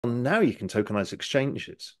Now you can tokenize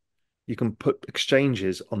exchanges. You can put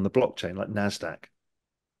exchanges on the blockchain like NASDAQ.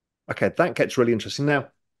 Okay, that gets really interesting. Now,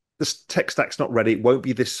 this tech stack's not ready. It won't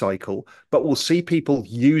be this cycle, but we'll see people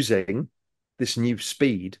using this new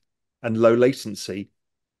speed and low latency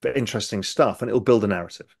for interesting stuff, and it'll build a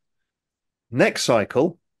narrative. Next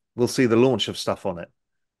cycle, we'll see the launch of stuff on it.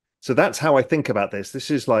 So that's how I think about this.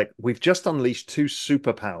 This is like we've just unleashed two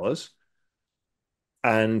superpowers,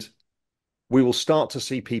 and we will start to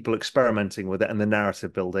see people experimenting with it and the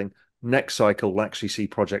narrative building. Next cycle, we'll actually see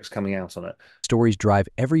projects coming out on it. Stories drive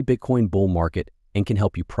every Bitcoin bull market and can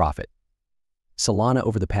help you profit. Solana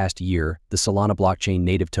over the past year, the Solana blockchain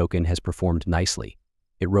native token has performed nicely.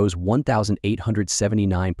 It rose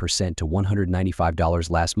 1,879% to $195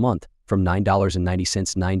 last month from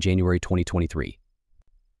 $9.90 9 January 2023.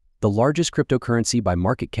 The largest cryptocurrency by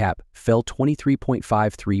market cap fell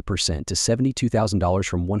 23.53% to $72,000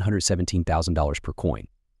 from $117,000 per coin.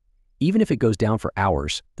 Even if it goes down for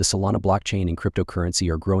hours, the Solana blockchain and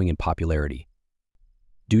cryptocurrency are growing in popularity.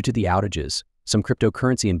 Due to the outages, some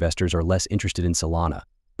cryptocurrency investors are less interested in Solana,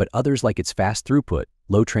 but others like its fast throughput,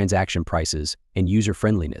 low transaction prices, and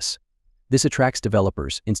user-friendliness. This attracts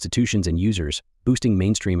developers, institutions, and users, boosting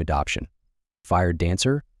mainstream adoption. Fire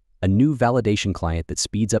Dancer, a new validation client that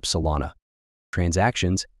speeds up Solana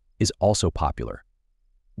transactions, is also popular.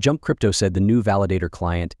 Jump Crypto said the new validator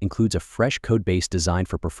client includes a fresh codebase designed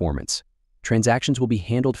for performance. Transactions will be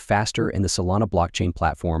handled faster and the Solana blockchain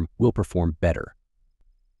platform will perform better.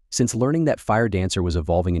 Since learning that Fire Dancer was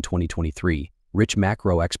evolving in 2023, rich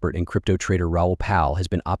macro expert and crypto trader Raoul Pal has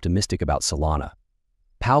been optimistic about Solana.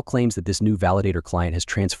 Pal claims that this new validator client has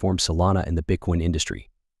transformed Solana and the Bitcoin industry.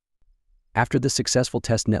 After the successful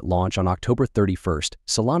testnet launch on October 31st,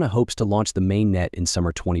 Solana hopes to launch the mainnet in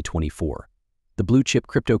summer 2024. The blue-chip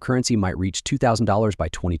cryptocurrency might reach $2,000 by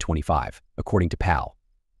 2025, according to Pal.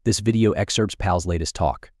 This video excerpts Pal's latest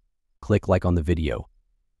talk. Click like on the video.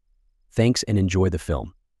 Thanks and enjoy the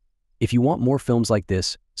film. If you want more films like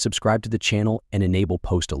this, subscribe to the channel and enable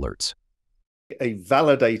post alerts. A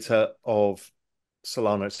validator of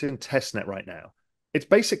Solana, it's in testnet right now. It's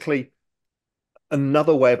basically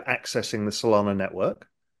another way of accessing the Solana network.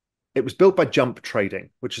 It was built by Jump Trading,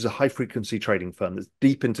 which is a high-frequency trading firm that's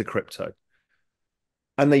deep into crypto.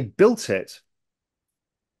 And they built it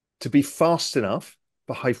to be fast enough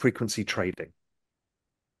for high-frequency trading.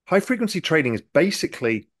 High-frequency trading is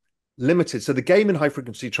basically limited. So the game in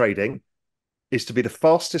high-frequency trading is to be the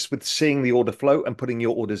fastest with seeing the order flow and putting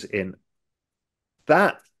your orders in.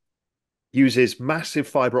 That uses massive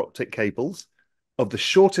fiber optic cables of the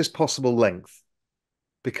shortest possible length,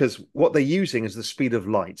 because what they're using is the speed of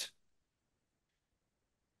light.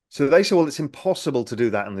 So they say, well, it's impossible to do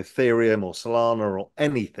that in Ethereum or Solana or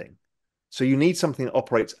anything. So you need something that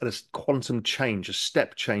operates at a quantum change, a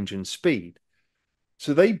step change in speed.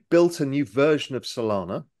 So they built a new version of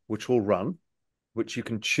Solana, which will run, which you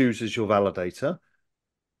can choose as your validator.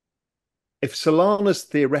 If Solana's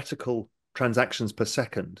theoretical transactions per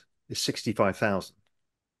second is 65,000,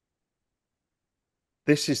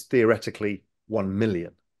 this is theoretically 1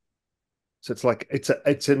 million. So it's like it's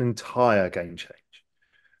an entire game change.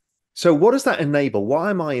 So what does that enable? Why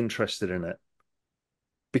am I interested in it?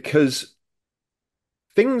 Because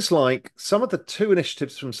things like some of the two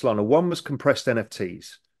initiatives from Solana, one was compressed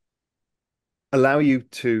NFTs, allow you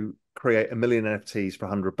to create 1 million NFTs for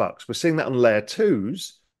 $100. We're seeing that on layer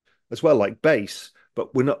twos as well, like Base,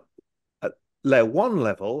 but we're not at layer one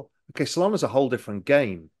level. Okay, Solana's a whole different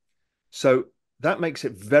game. So that makes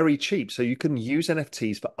it very cheap. So you can use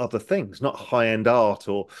NFTs for other things, not high-end art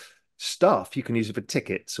or stuff. You can use it for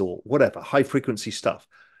tickets or whatever, high-frequency stuff.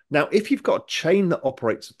 Now, if you've got a chain that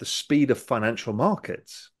operates at the speed of financial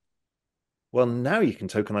markets, well, now you can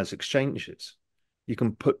tokenize exchanges. You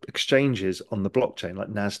can put exchanges on the blockchain like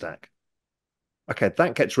NASDAQ. Okay,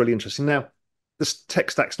 that gets really interesting. Now, this tech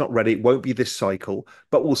stack's not ready. It won't be this cycle,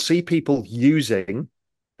 but we'll see people using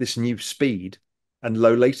this new speed and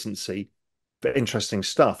low latency for interesting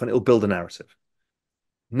stuff, and it'll build a narrative.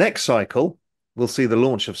 Next cycle, we'll see the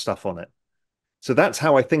launch of stuff on it. So that's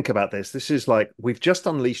how I think about this. This is like we've just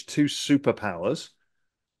unleashed two superpowers,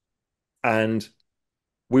 and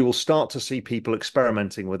we will start to see people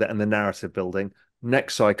experimenting with it and the narrative building.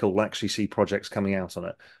 Next cycle, we'll actually see projects coming out on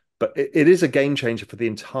it. But it is a game changer for the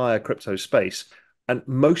entire crypto space, and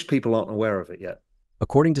most people aren't aware of it yet.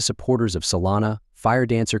 According to supporters of Solana, Fire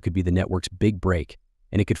Dancer could be the network's big break,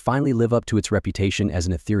 and it could finally live up to its reputation as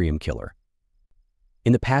an Ethereum killer.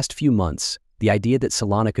 In the past few months, the idea that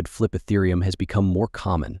Solana could flip Ethereum has become more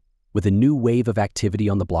common, with a new wave of activity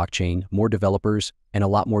on the blockchain, more developers, and a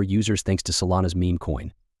lot more users thanks to Solana's meme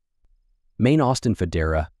coin. Main Austin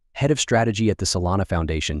Federa, head of strategy at the Solana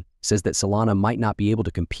Foundation, says that Solana might not be able to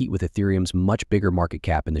compete with Ethereum's much bigger market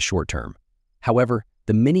cap in the short term. However,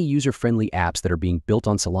 the many user-friendly apps that are being built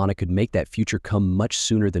on Solana could make that future come much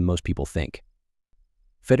sooner than most people think.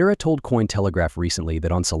 Federa told Cointelegraph recently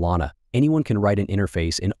that on Solana, anyone can write an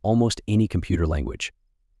interface in almost any computer language.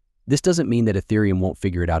 This doesn't mean that Ethereum won't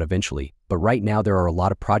figure it out eventually, but right now there are a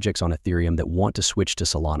lot of projects on Ethereum that want to switch to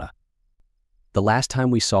Solana. The last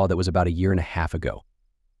time we saw that was about a year and a half ago.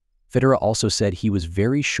 Federa also said he was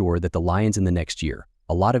very sure that the lions in the next year,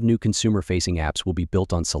 a lot of new consumer-facing apps will be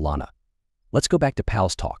built on Solana. Let's go back to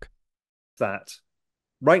Pal's talk. That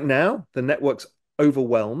right now, the network's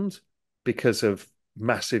overwhelmed because of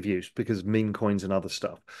massive use, because of meme coins and other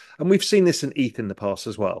stuff. And we've seen this in ETH in the past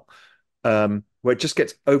as well, where it just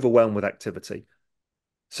gets overwhelmed with activity.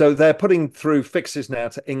 So they're putting through fixes now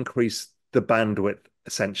to increase the bandwidth,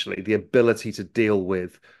 essentially, the ability to deal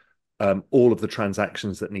with all of the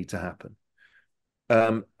transactions that need to happen.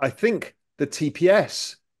 I think the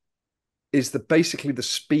TPS is basically the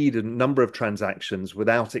speed and number of transactions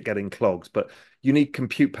without it getting clogged, but you need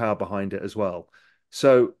compute power behind it as well.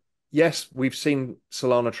 So yes, we've seen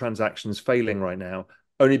Solana transactions failing right now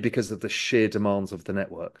only because of the sheer demands of the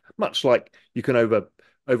network. Much like you can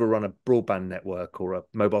overrun a broadband network or a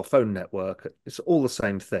mobile phone network. It's all the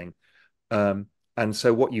same thing. And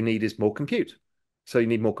so what you need is more compute. So you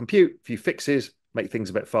need more compute, a few fixes, make things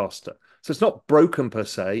a bit faster. So it's not broken per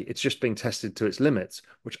se, it's just being tested to its limits,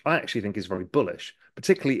 which I actually think is very bullish,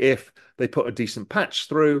 particularly if they put a decent patch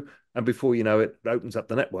through and before you know it, it opens up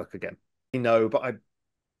the network again. You know, but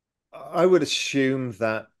I would assume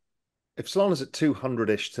that if Solana's at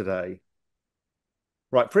 200-ish today,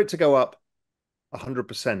 right, for it to go up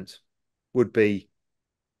 100% would be,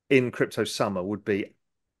 in crypto summer, would be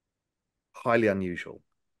highly unusual.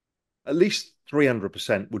 At least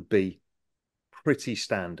 300% would be pretty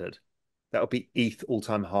standard. That would be ETH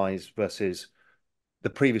all-time highs versus the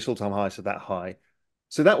previous all-time highs of that high.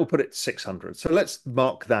 So that will put it 600. So let's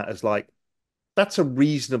mark that as like, that's a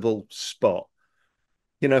reasonable spot.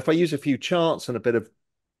 You know, if I use a few charts and a bit of,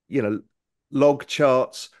 you know, log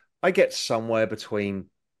charts, I get somewhere between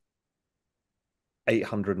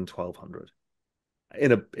 800 and 1200.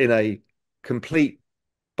 In a complete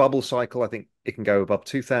bubble cycle, I think it can go above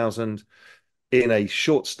 2000. In a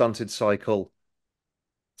short stunted cycle,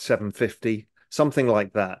 750, something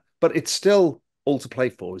like that. But it's still all to play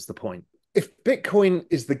for, is the point. If Bitcoin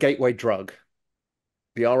is the gateway drug,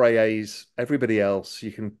 the RAAs, everybody else,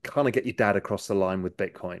 you can kind of get your dad across the line with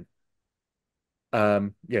Bitcoin.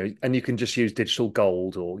 You know, and you can just use digital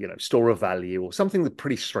gold or, you know, store of value or something that's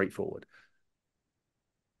pretty straightforward.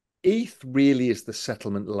 ETH really is the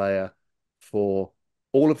settlement layer for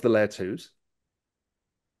all of the layer twos.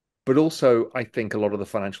 But also, I think a lot of the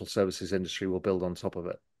financial services industry will build on top of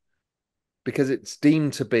it because it's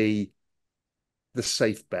deemed to be the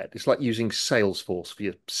safe bet. It's like using Salesforce for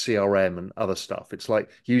your CRM and other stuff. It's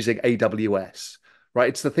like using AWS, right?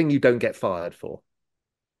 It's the thing you don't get fired for.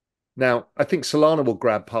 Now, I think Solana will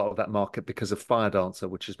grab part of that market because of Firedancer,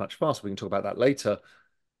 which is much faster. We can talk about that later.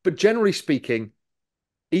 But generally speaking,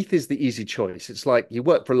 ETH is the easy choice. It's like you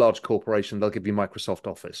work for a large corporation, they'll give you Microsoft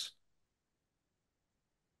Office.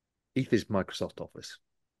 ETH is Microsoft Office.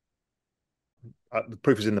 The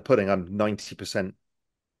proof is in the pudding. I'm 90%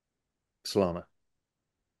 Solana.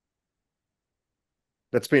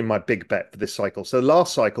 That's been my big bet for this cycle. So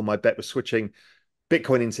last cycle, my bet was switching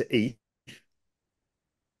Bitcoin into ETH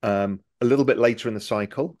a little bit later in the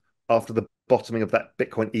cycle after the bottoming of that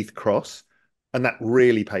Bitcoin ETH cross. And that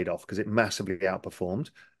really paid off because it massively outperformed.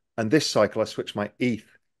 And this cycle, I switched my ETH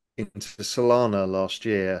into Solana last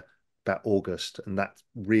year, about August, and that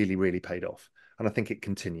really, really paid off. And I think it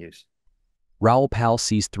continues. Raoul Pal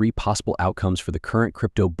sees three possible outcomes for the current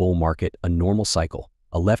crypto bull market: a normal cycle,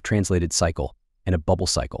 a left-translated cycle, and a bubble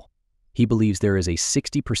cycle. He believes there is a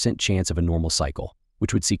 60% chance of a normal cycle,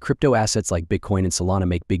 which would see crypto assets like Bitcoin and Solana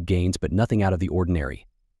make big gains, but nothing out of the ordinary.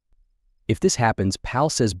 If this happens, Pal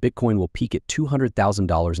says Bitcoin will peak at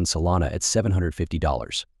 $200,000 and Solana at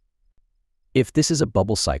 $750. If this is a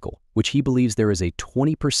bubble cycle, which he believes there is a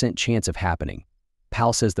 20% chance of happening,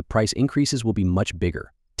 Pal says the price increases will be much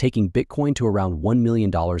bigger, taking Bitcoin to around $1 million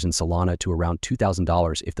and Solana to around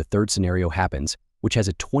 $2,000 if the third scenario happens, which has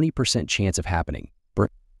a 20% chance of happening.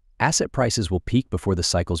 Asset prices will peak before the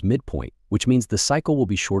cycle's midpoint, which means the cycle will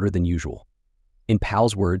be shorter than usual. In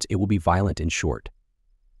Pal's words, it will be violent and short.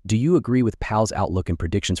 Do you agree with Pal's outlook and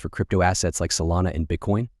predictions for crypto assets like Solana and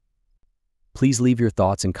Bitcoin? Please leave your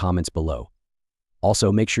thoughts and comments below.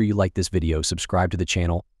 Also, make sure you like this video, subscribe to the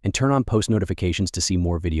channel, and turn on post notifications to see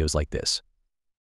more videos like this.